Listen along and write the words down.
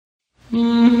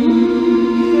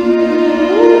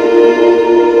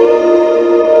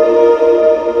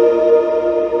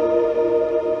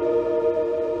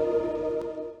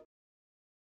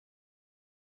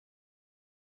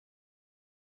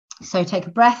So take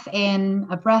a breath in,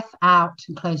 a breath out,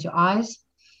 and close your eyes.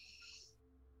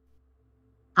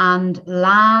 And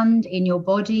land in your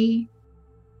body,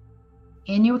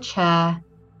 in your chair,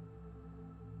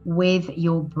 with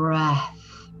your breath.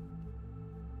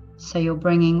 So you're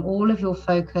bringing all of your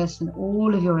focus and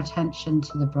all of your attention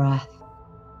to the breath.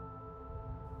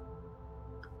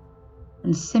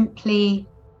 And simply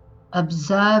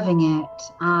observing it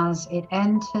as it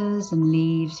enters and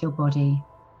leaves your body.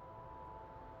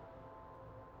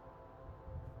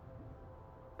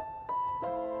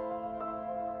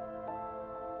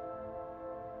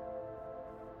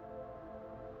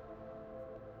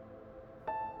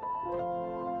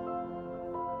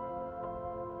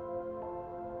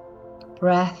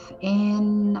 Breath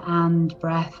in and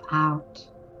breath out.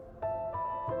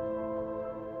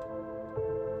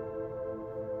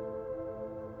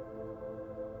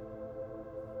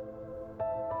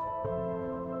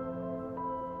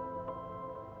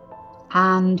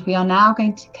 And we are now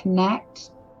going to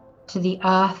connect to the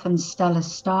earth and stellar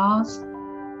stars.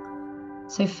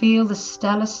 So feel the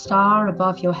stellar star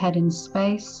above your head in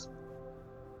space,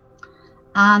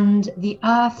 and the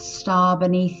earth star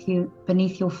beneath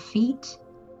your feet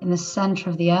in the center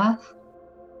of the earth.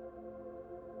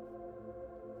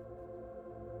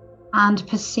 And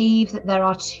perceive that there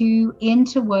are two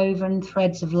interwoven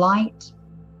threads of light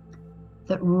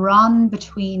that run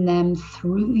between them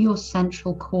through your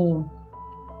central core.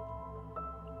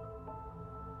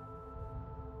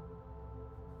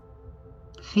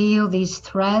 Feel these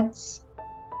threads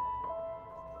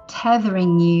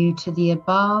tethering you to the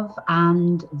above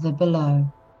and the below.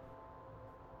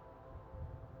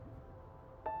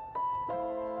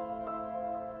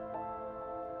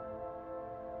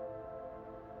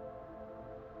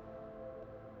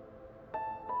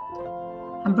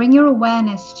 And bring your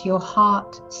awareness to your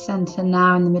heart center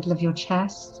now in the middle of your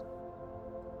chest.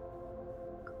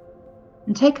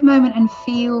 And take a moment and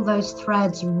feel those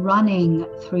threads running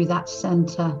through that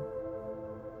center.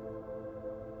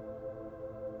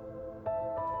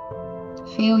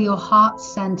 Feel your heart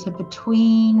center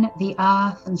between the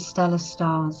earth and stellar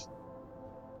stars.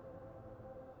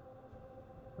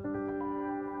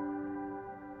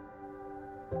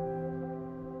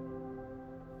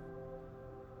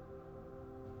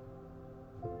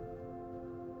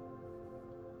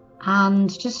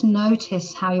 And just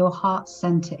notice how your heart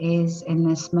center is in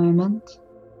this moment,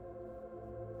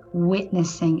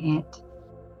 witnessing it.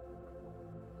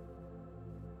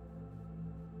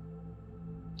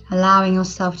 Allowing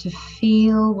yourself to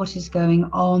feel what is going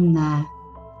on there.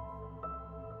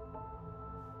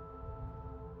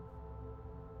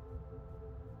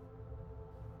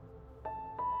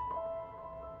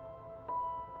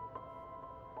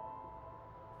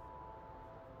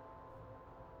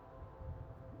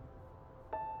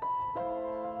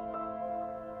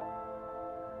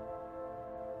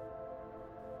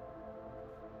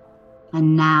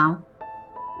 And now,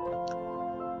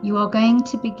 you are going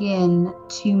to begin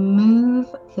to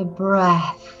move the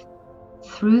breath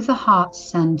through the heart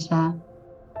center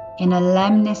in a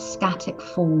lemniscatic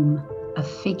form, a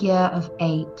figure of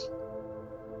 8.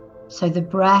 So the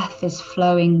breath is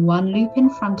flowing one loop in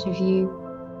front of you,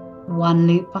 one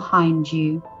loop behind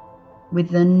you, with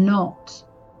the knot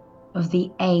of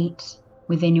the 8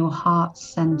 within your heart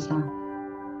center.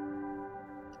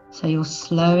 So you're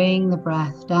slowing the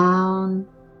breath down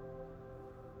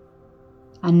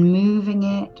and moving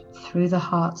it through the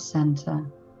heart center.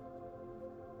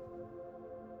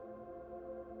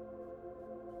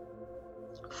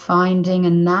 Finding a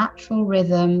natural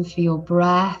rhythm for your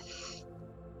breath,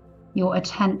 your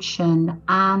attention,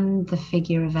 and the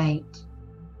figure of 8.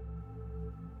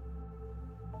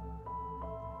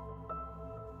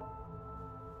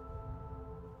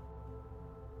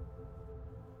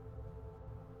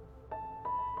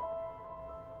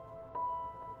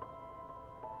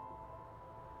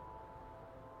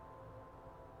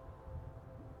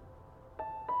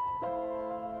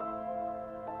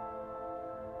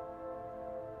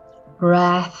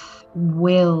 Breath,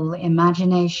 will,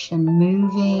 imagination,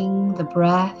 moving the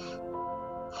breath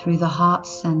through the heart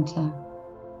center.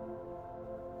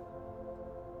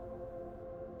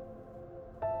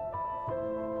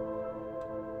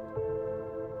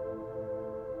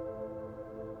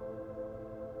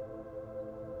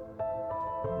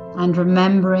 And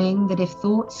remembering that if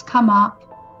thoughts come up,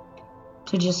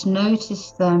 to just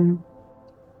notice them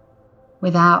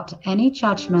without any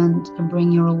judgment and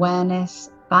bring your awareness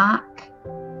back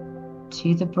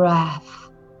to the breath,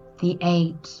 the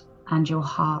 8, and your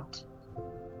heart.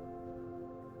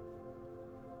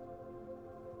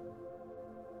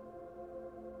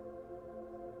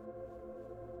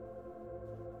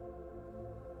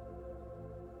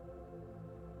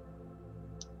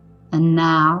 And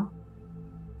now,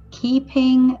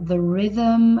 keeping the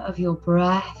rhythm of your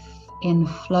breath in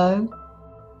flow,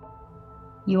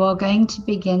 you are going to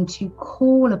begin to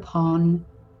call upon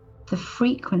the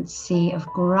frequency of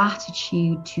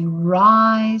gratitude to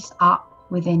rise up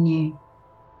within you.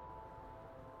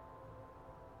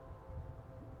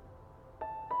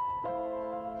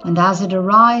 And as it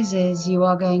arises, you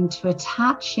are going to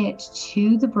attach it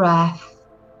to the breath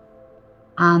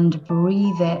and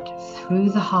breathe it through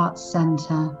the heart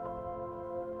center,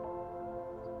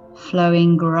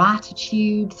 flowing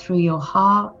gratitude through your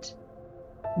heart,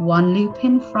 one loop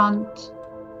in front,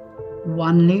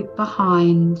 one loop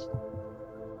behind,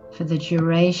 for the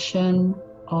duration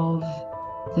of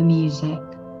the music.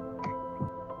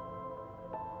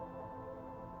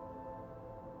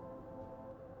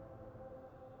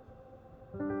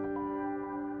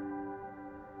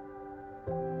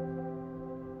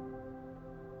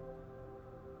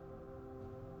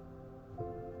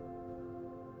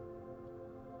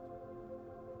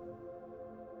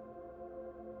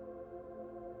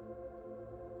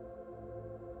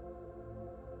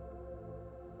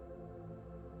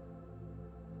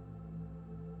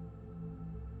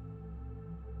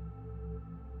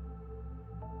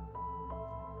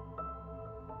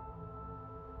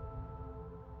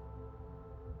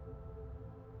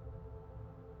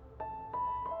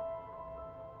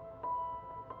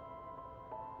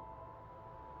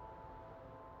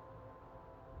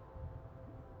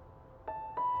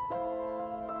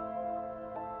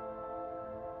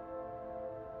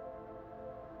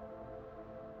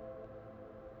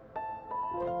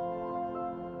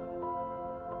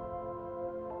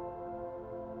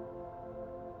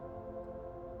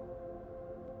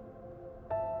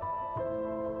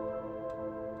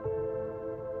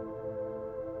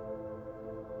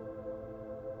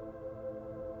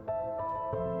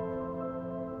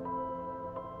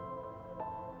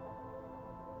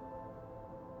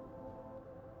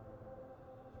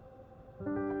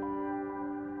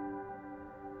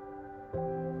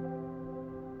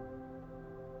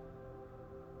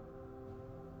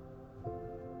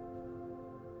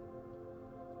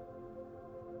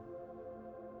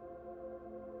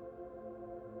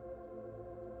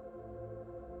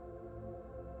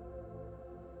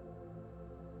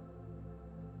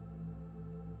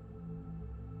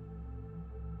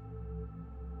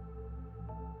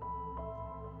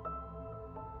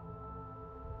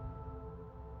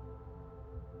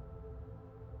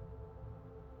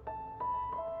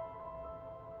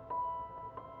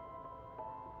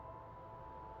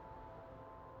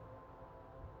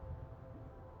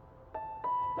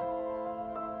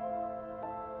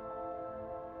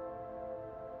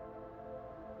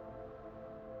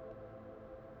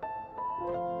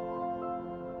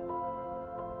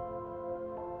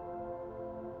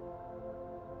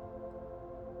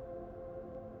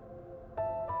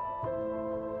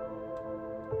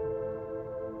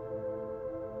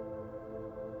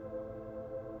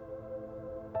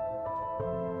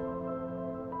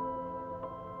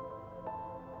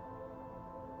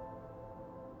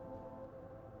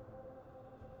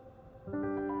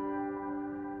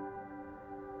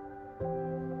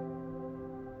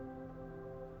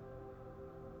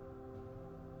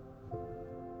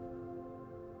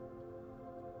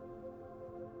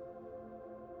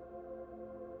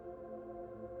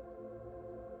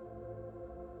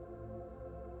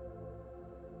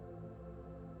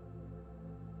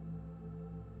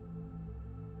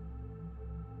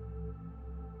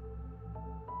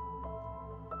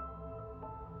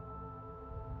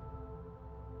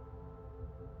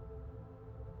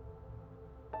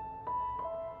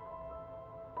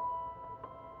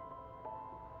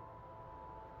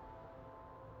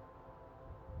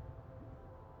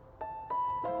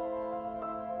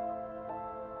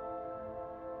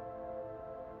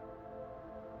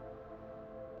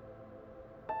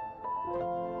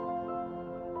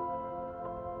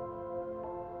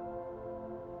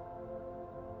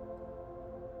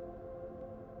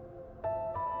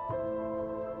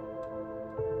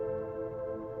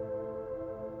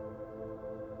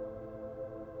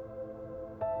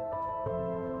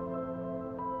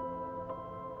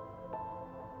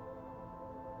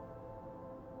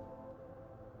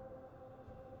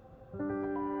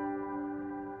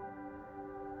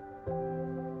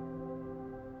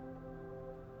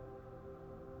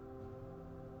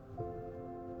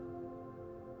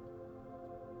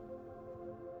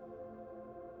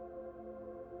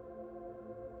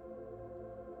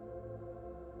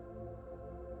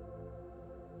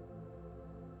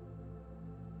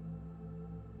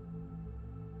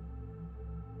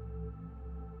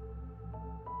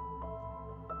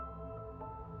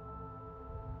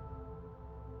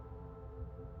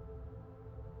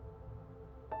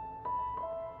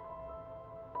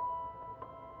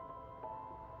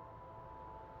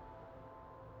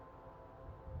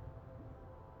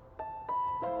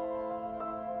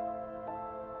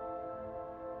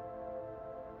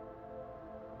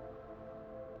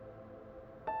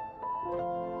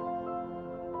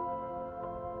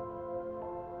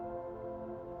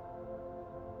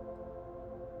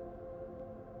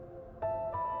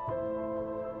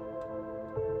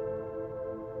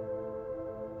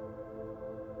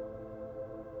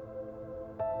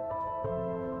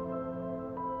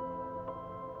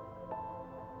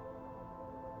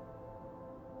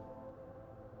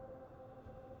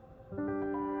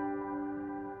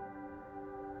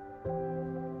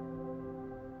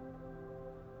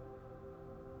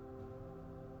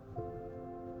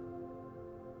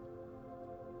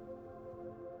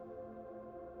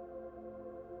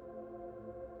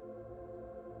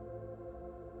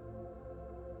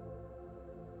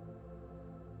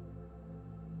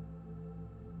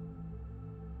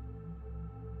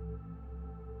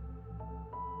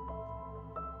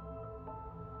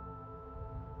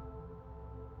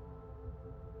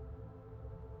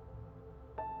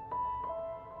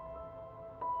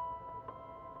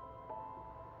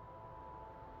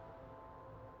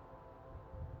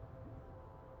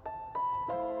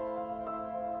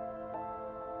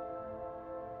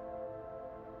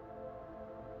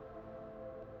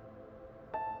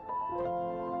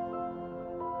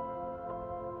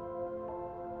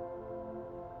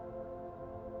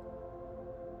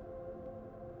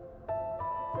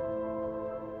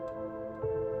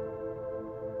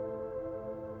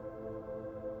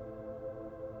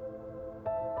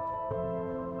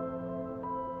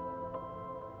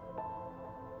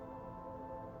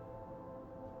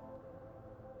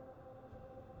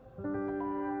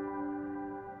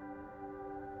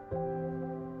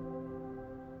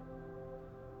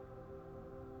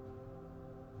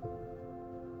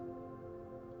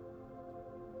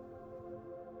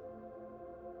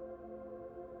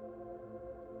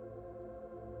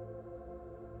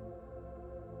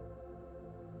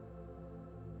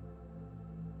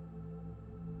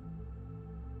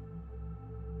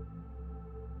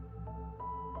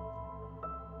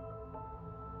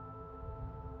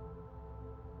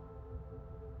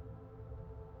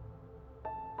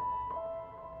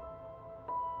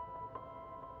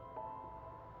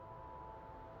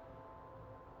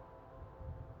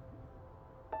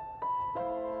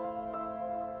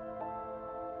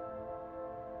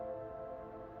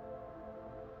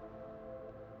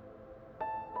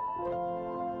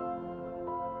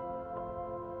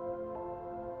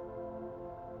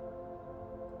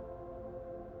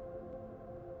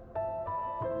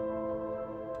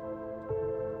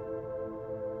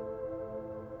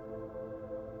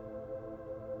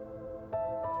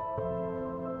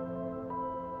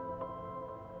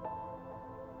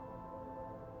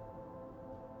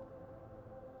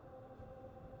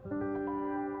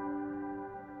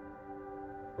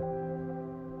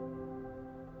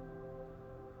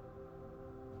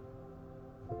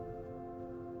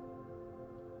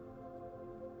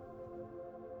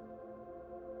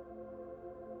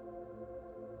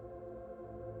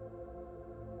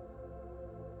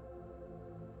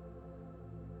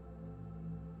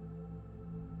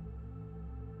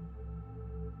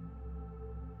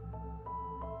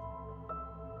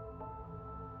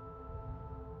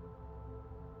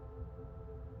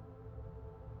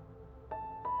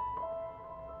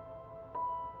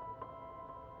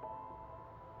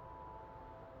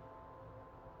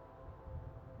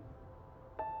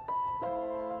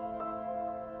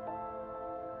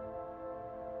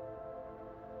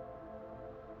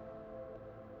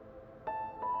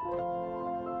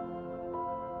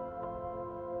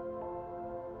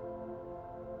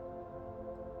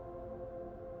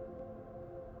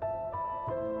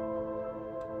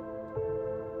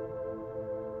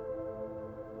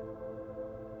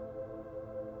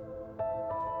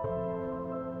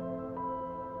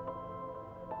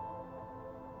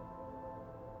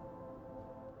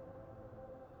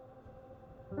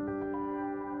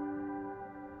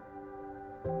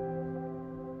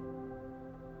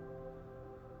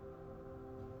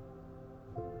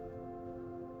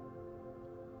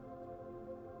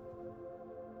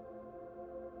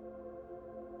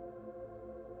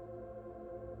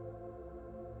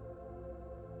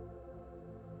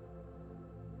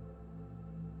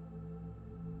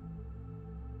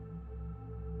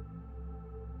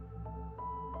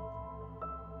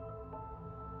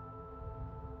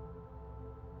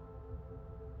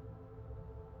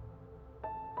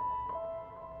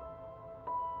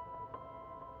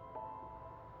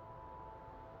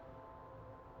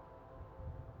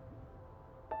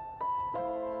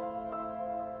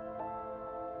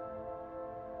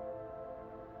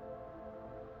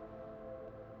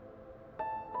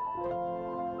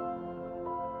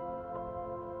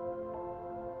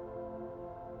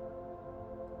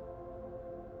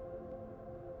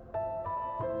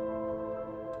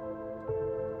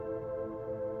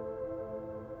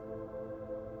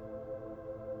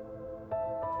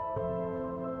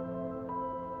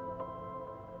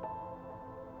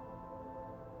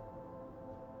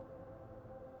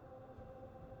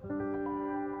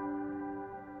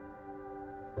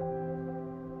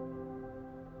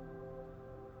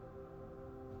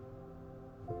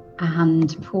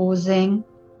 and pausing,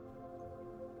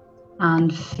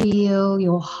 and feel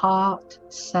your heart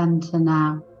center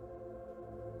now.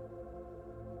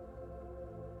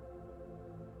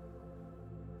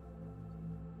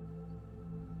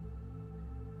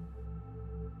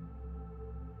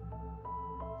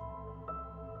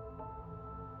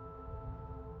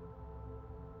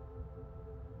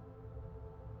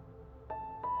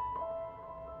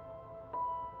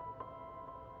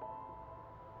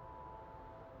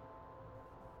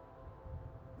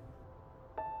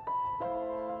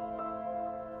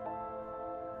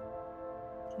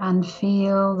 And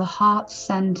feel the heart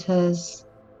centers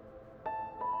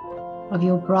of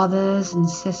your brothers and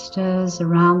sisters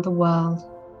around the world.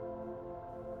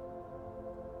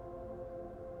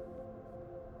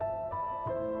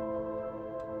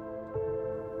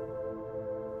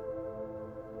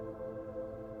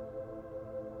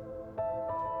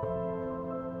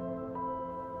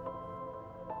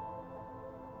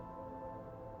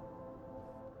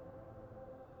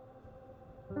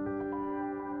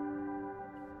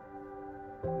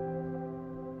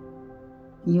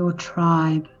 Your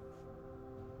tribe.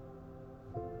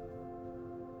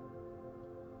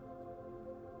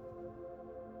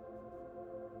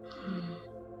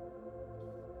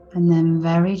 And then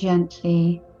very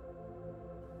gently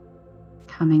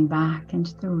coming back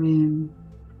into the room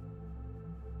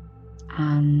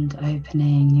and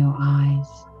opening your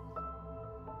eyes.